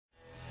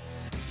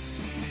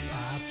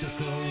took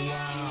a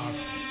walk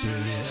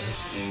through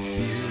this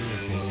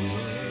beautiful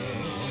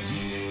world.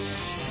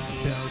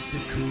 Felt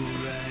the cool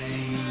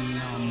rain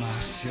on my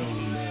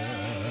shoulder.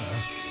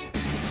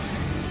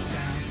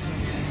 Found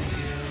something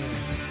good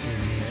in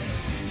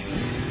this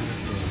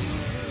beautiful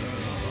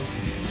world.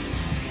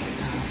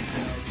 I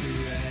felt the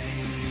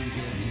rain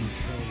getting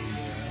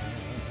colder.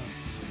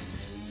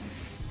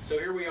 So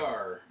here we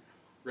are,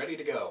 ready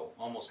to go,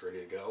 almost ready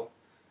to go.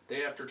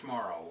 Day after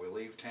tomorrow, we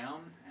leave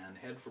town and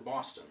head for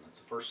Boston. That's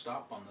the first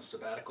stop on the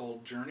sabbatical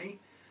journey.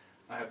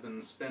 I have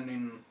been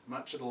spending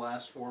much of the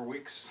last 4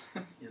 weeks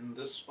in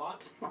this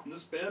spot, on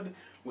this bed,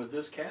 with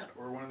this cat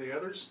or one of the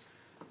others,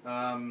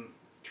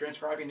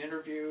 transcribing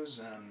interviews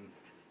and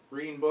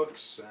reading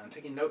books and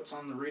taking notes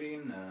on the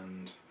reading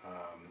and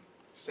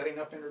setting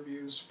up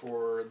interviews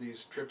for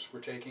these trips we're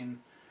taking,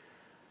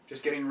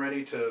 just getting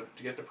ready to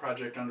get the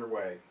project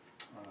underway.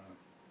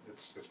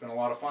 It's been a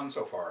lot of fun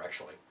so far,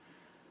 actually.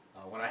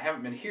 When I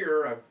haven't been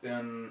here, I've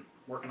been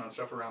working on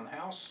stuff around the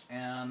house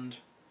and,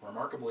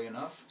 remarkably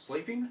enough,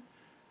 sleeping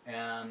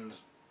and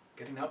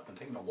getting up and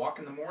taking a walk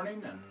in the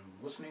morning and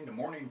listening to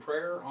morning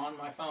prayer on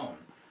my phone.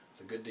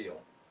 It's a good deal.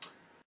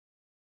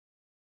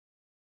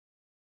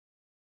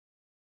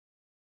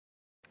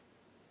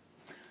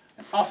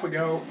 And off we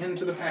go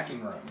into the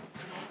packing room.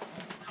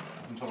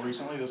 Until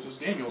recently, this was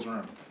Daniel's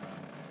room.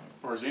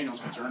 As far as Daniel's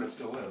concerned, it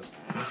still is.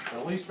 But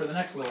at least for the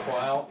next little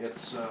while,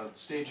 it's a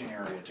staging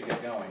area to get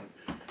going.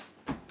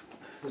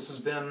 This has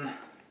been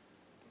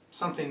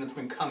something that's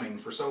been coming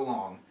for so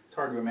long. It's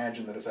hard to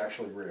imagine that it's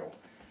actually real.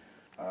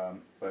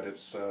 But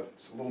it's a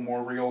little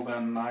more real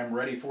than I'm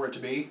ready for it to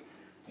be.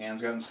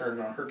 Anne's gotten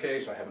started on her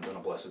case. I haven't done a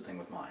blessed thing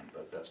with mine,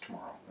 but that's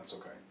tomorrow. That's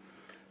okay.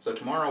 So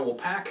tomorrow we'll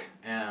pack,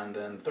 and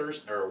then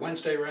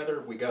Wednesday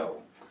we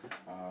go.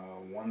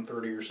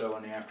 1:30 or so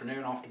in the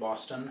afternoon off to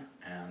Boston,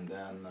 and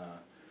then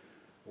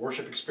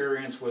worship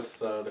experience with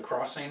the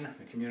Crossing,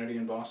 the community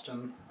in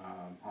Boston,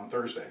 on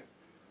Thursday.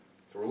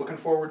 So we're looking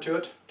forward to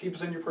it. Keep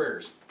us in your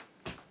prayers.